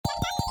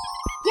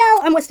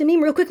I'm Weston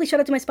Meme. Real quickly, shout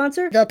out to my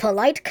sponsor, The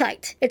Polite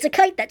Kite. It's a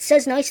kite that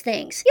says nice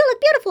things. You look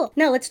beautiful.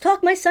 Now let's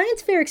talk my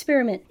science fair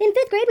experiment. In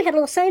 5th grade, we had a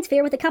little science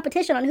fair with a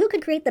competition on who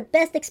could create the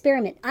best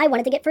experiment. I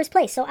wanted to get first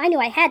place, so I knew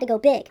I had to go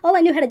big. All I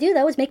knew how to do,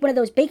 though, was make one of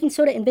those baking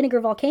soda and vinegar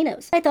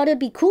volcanoes. I thought it would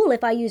be cool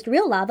if I used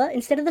real lava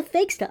instead of the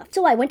fake stuff.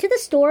 So I went to the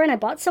store and I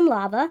bought some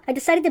lava. I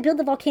decided to build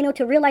the volcano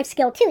to real life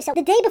scale too, so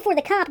the day before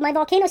the comp, my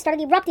volcano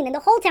started erupting and the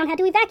whole town had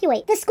to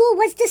evacuate. The school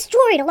was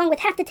destroyed along with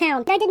half the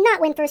town. I did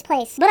not win first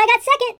place, but I got second.